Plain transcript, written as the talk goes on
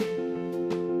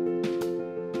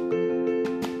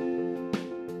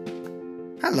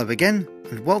Hello again,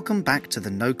 and welcome back to the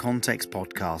No Context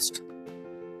podcast.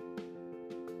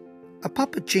 A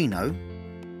puppuccino,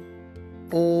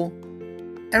 or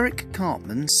Eric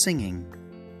Cartman singing.